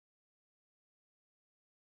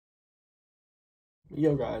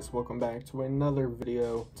Yo guys, welcome back to another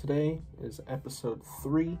video. Today is episode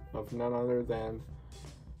 3 of none other than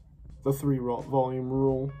the 3-volume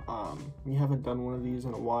rule. We haven't done one of these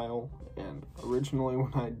in a while, and originally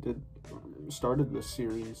when I started this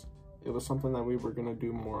series, it was something that we were going to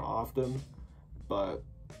do more often, but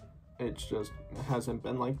it just hasn't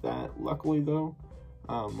been like that. Luckily though,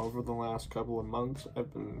 over the last couple of months,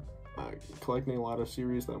 I've been collecting a lot of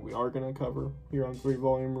series that we are going to cover here on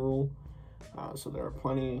 3-volume rule. So there are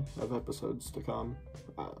plenty of episodes to come,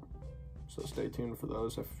 so stay tuned for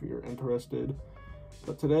those if you're interested.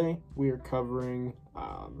 But today we are covering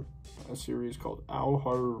a series called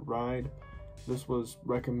Haru Ride. This was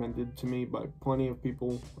recommended to me by plenty of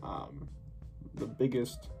people. The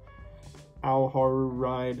biggest Haru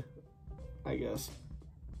Ride, I guess,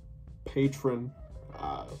 patron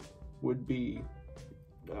would be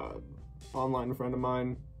online friend of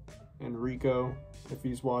mine, Enrico. If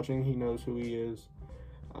he's watching, he knows who he is.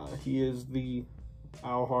 He is the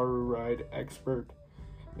Haru Ride expert,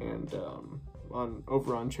 and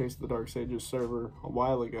over on Chase the Dark Sages server a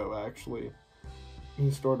while ago, actually, he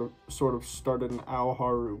sort of started an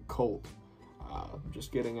Haru cult,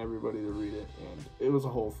 just getting everybody to read it, and it was a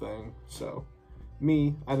whole thing. So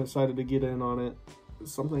I decided to get in on it.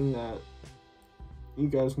 It's something that you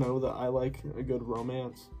guys know that I like a good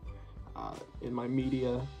romance in my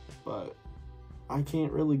media, but I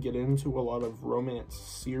can't really get into a lot of romance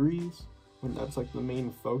series when that's like the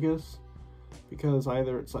main focus, because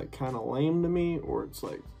either it's like kind of lame to me or it's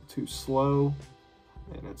like too slow,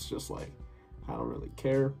 and it's just like I don't really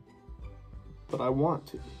care, but I want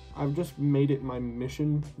to. I've just made it my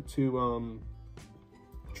mission to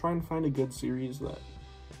try and find a good series that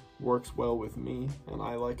works well with me and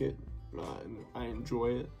I like it and I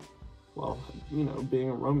enjoy it, while, you know, being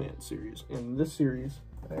a romance series. And this series,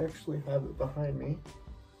 I actually have it behind me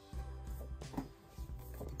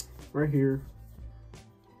right here.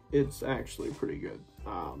 It's actually pretty good.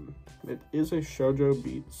 It is a shoujo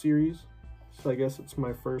beat series, so I guess it's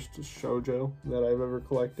my first shoujo that I've ever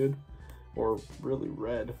collected or really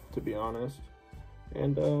read, to be honest.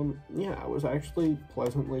 And yeah, I was actually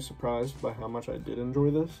pleasantly surprised by how much I did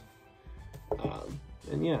enjoy this.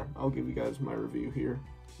 And yeah, I'll give you guys my review here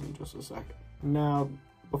in just a second. Now,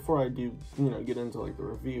 before I do, get into like the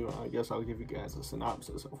review, I guess I'll give you guys a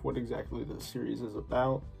synopsis of what exactly this series is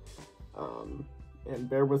about. And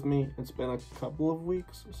bear with me, it's been a couple of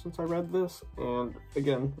weeks since I read this, and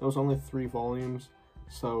again, it was only 3 volumes,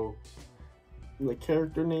 so the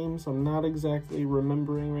character names I'm not exactly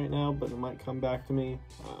remembering right now, but it might come back to me.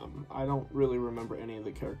 I don't really remember any of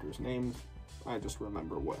the characters' names, I just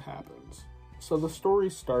remember what happens. So the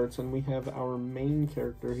story starts, and we have our main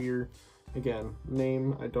character here. Again,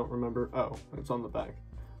 name I don't remember. Oh, it's on the back.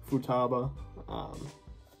 Futaba.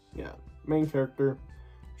 Yeah, main character.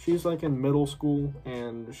 She's like in middle school,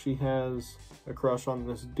 and she has a crush on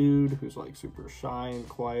this dude who's like super shy and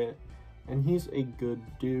quiet, and he's a good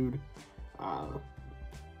dude.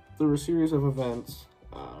 Through a series of events,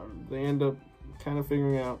 they end up kind of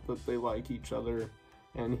figuring out that they like each other,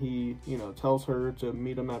 and he, tells her to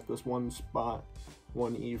meet him at this one spot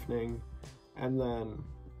one evening, and then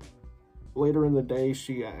later in the day,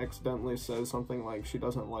 she accidentally says something like she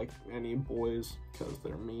doesn't like any boys because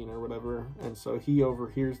they're mean or whatever, and so he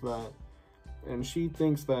overhears that, and she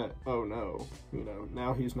thinks that, oh no,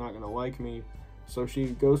 now he's not gonna like me, so she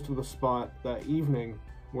goes to the spot that evening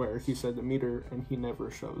where he said to meet her, and he never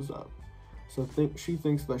shows up. So she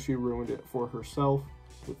thinks that she ruined it for herself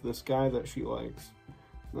with this guy that she likes.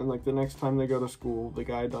 And like the next time they go to school, the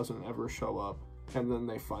guy doesn't ever show up, and then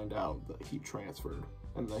they find out that he transferred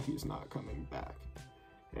and that he's not coming back.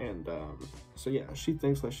 And so yeah, she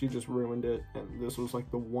thinks that she just ruined it, and this was like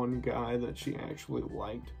the one guy that she actually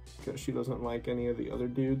liked, because she doesn't like any of the other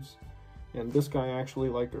dudes, and this guy actually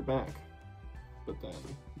liked her back, but then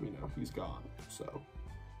he's gone. So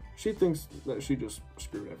she thinks that she just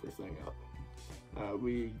screwed everything up.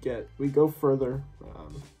 We go further,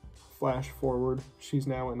 flash forward. She's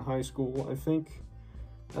now in high school, I think.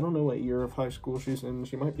 I don't know what year of high school she's in.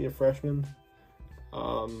 She might be a freshman.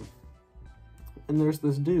 And there's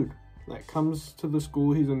this dude that comes to the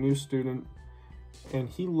school. He's a new student, and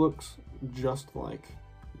he looks just like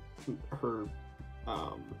her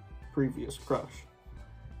previous crush.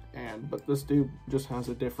 But this dude just has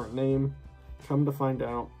a different name. Come to find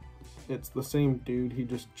out, it's the same dude. He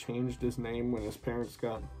just changed his name when his parents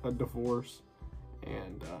got a divorce,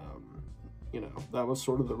 and that was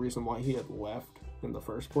sort of the reason why he had left in the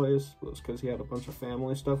first place, was because he had a bunch of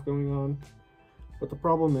family stuff going on. But the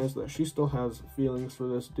problem is that she still has feelings for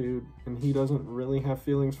this dude, and he doesn't really have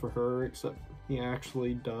feelings for her, except he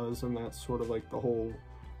actually does, and that's sort of like the whole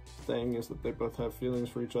thing, is that they both have feelings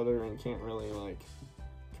for each other and can't really like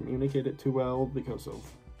communicate it too well because of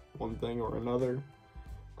one thing or another.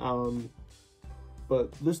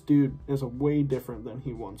 But this dude is a way different than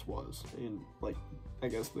he once was. In, like, I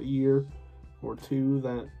guess the year or two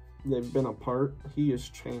that they've been apart, he has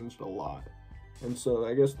changed a lot. And so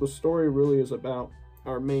I guess the story really is about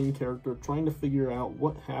our main character trying to figure out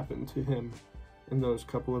what happened to him in those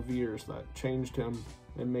couple of years that changed him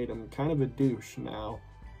and made him kind of a douche now.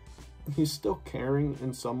 He's still caring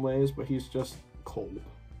in some ways, but he's just cold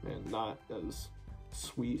and not as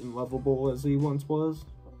sweet and lovable as he once was.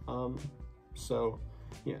 So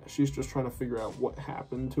yeah, she's just trying to figure out what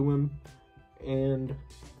happened to him, and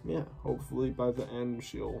yeah, hopefully by the end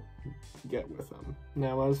she'll get with him.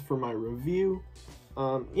 Now, as for my review,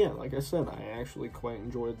 yeah, like I said, I actually quite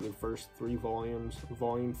enjoyed the first 3 volumes.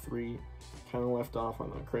 Volume 3 kind of left off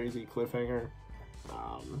on a crazy cliffhanger,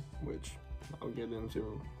 which I'll get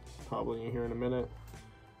into probably here in a minute.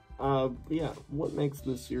 Yeah, what makes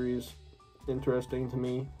this series interesting to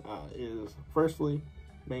me is, firstly,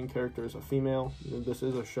 main character is a female. This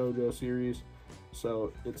is a shoujo series,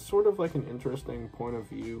 so it's sort of like an interesting point of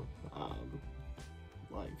view.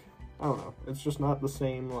 Like, I don't know, it's just not the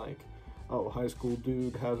same like, oh, high school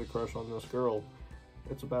dude has a crush on this girl.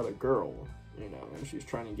 It's about a girl, you know, and she's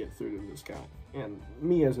trying to get through to this guy. And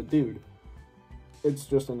me as a dude, it's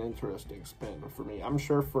just an interesting spin for me. I'm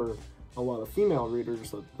sure for a lot of female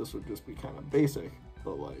readers that this would just be kind of basic,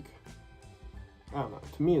 but like, I don't know,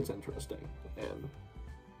 to me it's interesting, and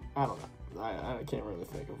I don't know, I can't really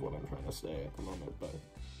think of what I'm trying to say at the moment, but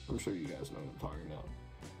I'm sure you guys know what I'm talking about.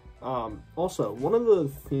 Also, one of the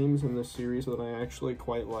themes in this series that I actually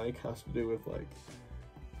quite like has to do with like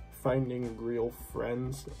finding real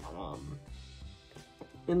friends.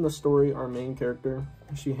 In the story, our main character,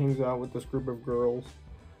 she hangs out with this group of girls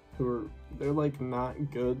who they're like not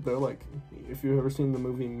good. They're like, if you've ever seen the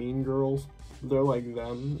movie Mean Girls, they're like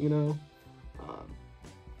them, you know,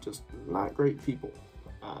 just not great people.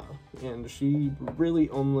 And she really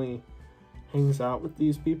only hangs out with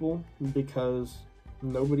these people because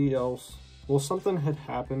nobody else, well, something had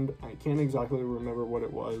happened. I can't exactly remember what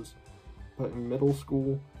it was, but in middle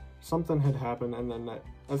school, something had happened, and then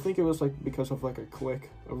I think it was like because of like a clique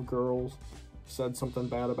of girls said something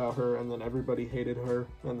bad about her, and then everybody hated her,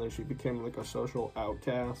 and then she became like a social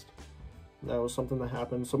outcast. That was something that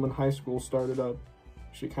happened. So when high school started up,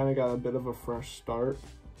 she kind of got a bit of a fresh start,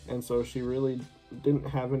 and so she really didn't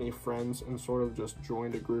have any friends and sort of just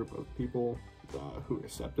joined a group of people who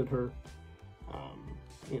accepted her,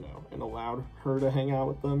 you know, and allowed her to hang out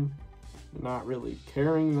with them, not really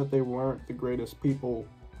caring that they weren't the greatest people,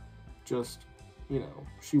 just, you know,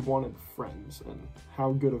 she wanted friends, and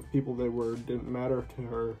how good of people they were didn't matter to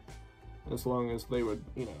her as long as they would,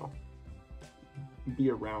 you know, be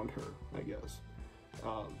around her, I guess.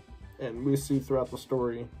 And we see throughout the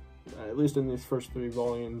story, at least in these first 3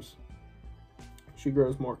 volumes, she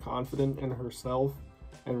grows more confident in herself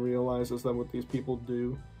and realizes that what these people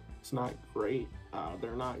do, it's not great.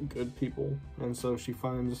 They're not good people. And so she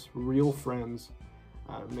finds real friends,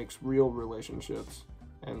 makes real relationships,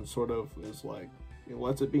 and sort of is like,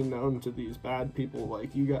 lets it be known to these bad people,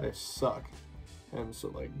 like, you guys suck. And so,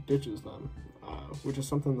 like, ditches them, which is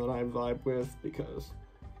something that I vibe with because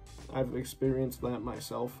I've experienced that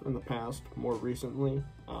myself in the past, more recently.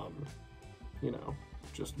 You know,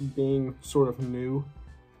 just being sort of new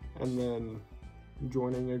and then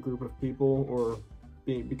joining a group of people or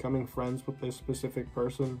becoming friends with a specific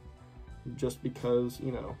person just because,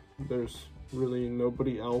 you know, there's really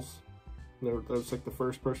nobody else. That's like the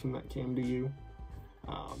first person that came to you.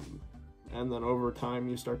 And then over time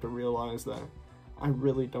you start to realize that I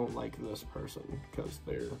really don't like this person because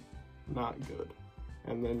they're not good.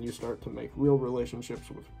 And then you start to make real relationships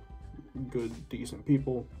with good, decent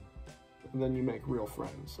people, and then you make real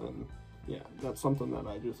friends. And yeah, that's something that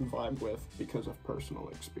I just vibe with because of personal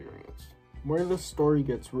experience. Where this story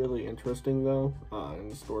gets really interesting though,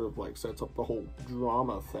 and sort of like sets up the whole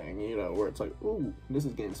drama thing, you know, where it's like, ooh, this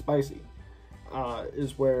is getting spicy,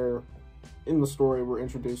 is where in the story we're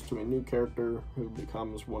introduced to a new character who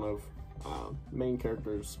becomes one of main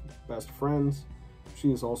character's best friends.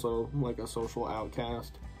 She is also like a social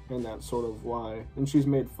outcast, and that's sort of why, and she's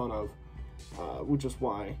made fun of, which is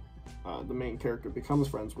why the main character becomes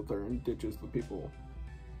friends with her and ditches the people,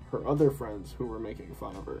 her other friends, who were making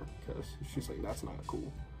fun of her, because she's like, that's not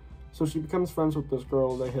cool. So she becomes friends with this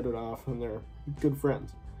girl, they hit it off, and they're good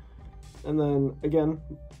friends. And then, again,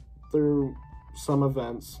 through some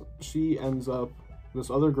events, this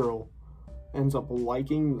other girl ends up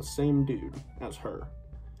liking the same dude as her.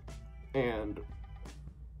 and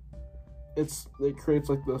it creates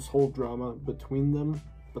like this whole drama between them,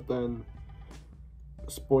 but then,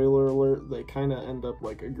 spoiler alert, they kind of end up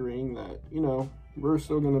like agreeing that, you know, we're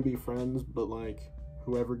still gonna be friends, but like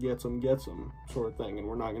whoever gets them sort of thing, and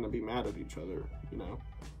we're not gonna be mad at each other, you know,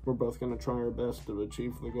 we're both gonna try our best to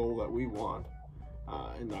achieve the goal that we want,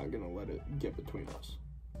 and not gonna let it get between us.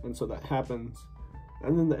 And so that happens.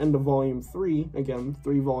 And then the end of volume 3, again,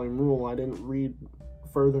 3-volume rule, I didn't read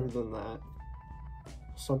further than that.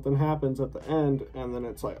 Something happens at the end, and then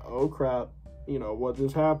it's like, oh crap, you know, what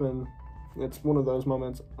just happened? It's one of those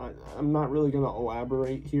moments. I'm not really going to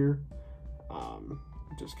elaborate here,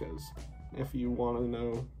 just because if you want to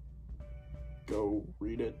know, go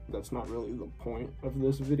read it. That's not really the point of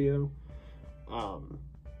this video. But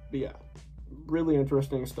yeah, really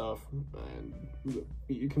interesting stuff, and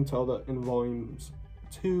you can tell that in volume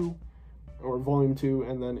 2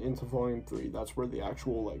 and then into volume 3, that's where the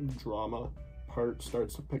actual like drama part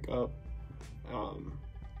starts to pick up.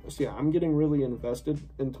 So yeah, I'm getting really invested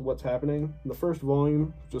into what's happening. The first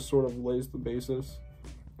volume just sort of lays the basis,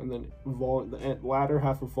 and then the latter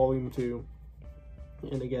half of volume 2,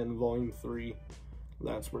 and again volume 3,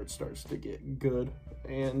 that's where it starts to get good.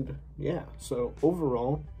 And yeah, so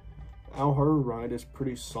overall, Haru Ride is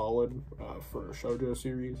pretty solid for a shoujo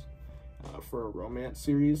series, for a romance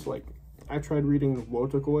series. Like, I tried reading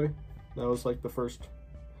Wotakoi. That was like the first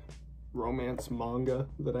romance manga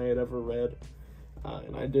that I had ever read,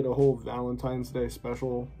 and I did a whole Valentine's Day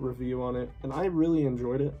special review on it, and I really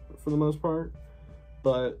enjoyed it for the most part,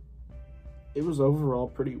 but it was overall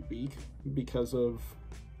pretty weak because of,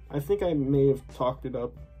 I think I may have talked it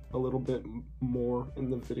up a little bit more in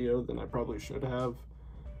the video than I probably should have.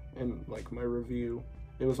 And like my review,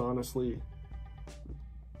 it was honestly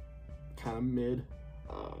kind of mid,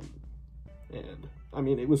 and I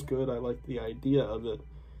mean, it was good. I liked the idea of it,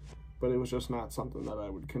 but it was just not something that I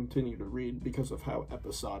would continue to read because of how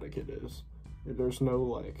episodic it is. There's no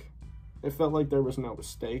like, it felt like there was no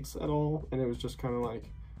stakes at all, and it was just kind of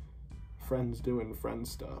like friends doing friend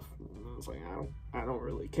stuff. And I was like, I don't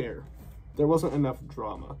really care. There wasn't enough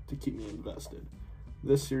drama to keep me invested.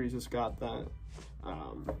 This series has got that,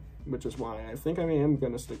 which is why I think I am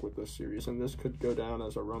going to stick with this series, and this could go down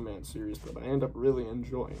as a romance series that I end up really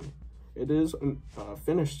enjoying. It is a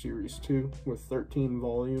finished series too, with 13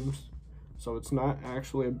 volumes, so it's not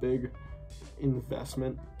actually a big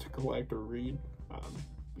investment to collect or read,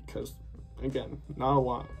 because, again, not a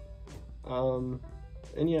lot.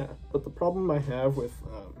 And yeah, but the problem I have with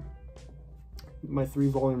my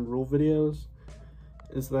 3-volume rule videos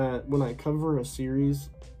is that when I cover a series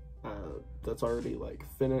that's already like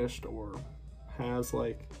finished or has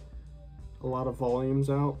like a lot of volumes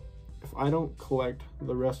out, if I don't collect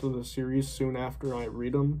the rest of the series soon after I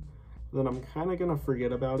read them, then I'm kind of gonna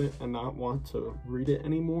forget about it and not want to read it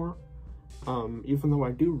anymore. Even though I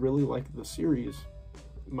do really like the series,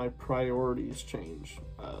 my priorities change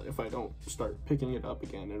if I don't start picking it up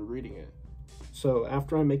again and reading it. So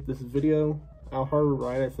after I make this video, Haru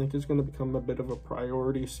Ride I think is going to become a bit of a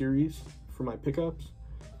priority series for my pickups,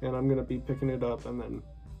 and I'm going to be picking it up and then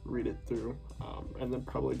read it through, and then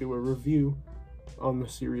probably do a review on the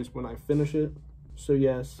series when I finish it. So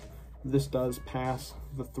yes, this does pass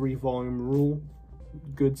the 3-volume rule.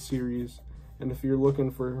 Good series, and if you're looking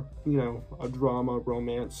for, you know, a drama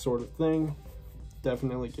romance sort of thing,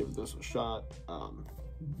 definitely give this a shot.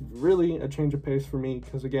 Really a change of pace for me,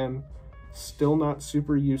 because again, still not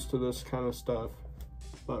super used to this kind of stuff,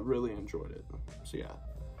 but really enjoyed it. So yeah,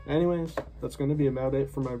 anyways, that's going to be about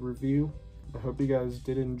it for my review. I hope you guys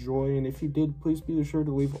did enjoy, and if you did, please be sure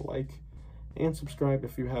to leave a like and subscribe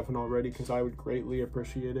if you haven't already, because I would greatly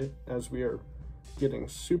appreciate it, as we are getting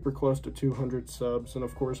super close to 200 subs, and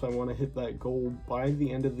of course I want to hit that goal by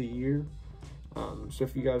the end of the year. So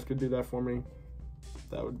if you guys could do that for me,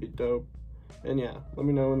 that would be dope. And yeah, let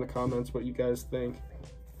me know in the comments what you guys think.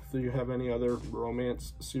 If you have any other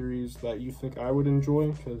romance series that you think I would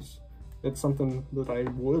enjoy, because it's something that I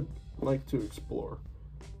would like to explore.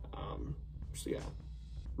 So yeah,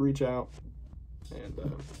 reach out, and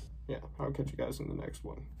yeah, I'll catch you guys in the next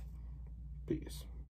one. Peace.